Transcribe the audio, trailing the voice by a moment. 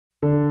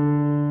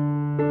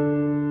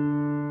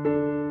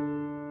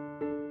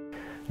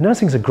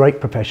Nursing's a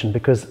great profession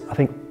because I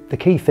think the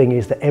key thing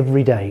is that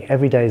every day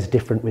is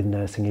different with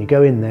nursing. You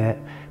go in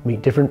there,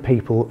 meet different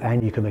people,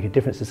 and you can make a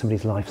difference to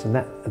somebody's lives, and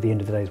that, at the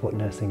end of the day, is what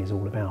nursing is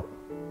all about.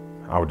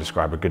 I would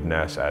describe a good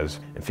nurse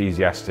as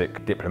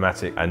enthusiastic,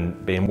 diplomatic,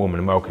 and being warm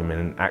and welcoming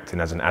and acting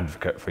as an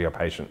advocate for your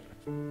patient.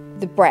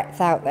 The breadth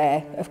out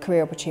there of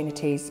career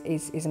opportunities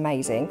is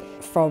amazing.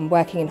 From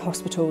working in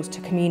hospitals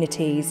to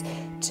communities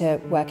to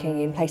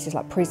working in places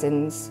like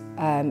prisons,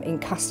 in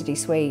custody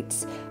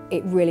suites,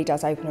 it really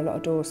does open a lot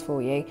of doors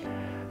for you.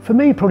 For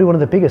me, probably one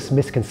of the biggest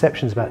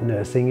misconceptions about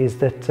nursing is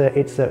that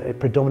it's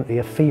predominantly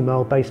a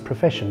female-based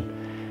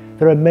profession.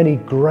 There are many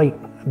great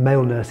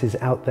male nurses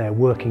out there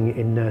working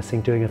in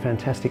nursing, doing a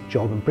fantastic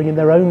job and bringing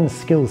their own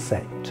skill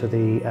set to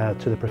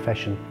the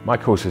profession. My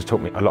course has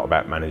taught me a lot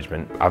about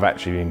management. I've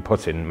actually been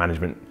put in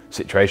management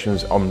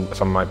situations on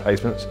some of my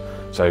placements.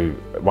 So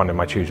one of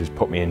my tutors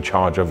put me in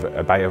charge of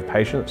a bay of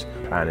patients,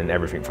 planning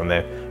everything from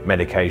their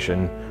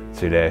medication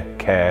to their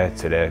care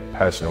to their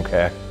personal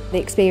care. The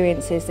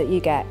experiences that you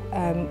get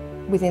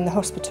within the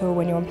hospital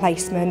when you're on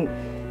placement,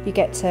 you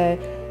get to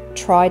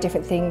try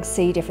different things,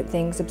 see different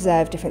things,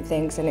 observe different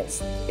things, and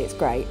it's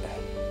great.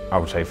 I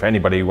would say for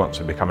anybody who wants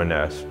to become a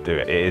nurse, do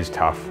it. It is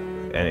tough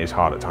and it is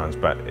hard at times,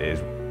 but it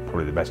is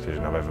probably the best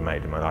decision I've ever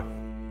made in my life.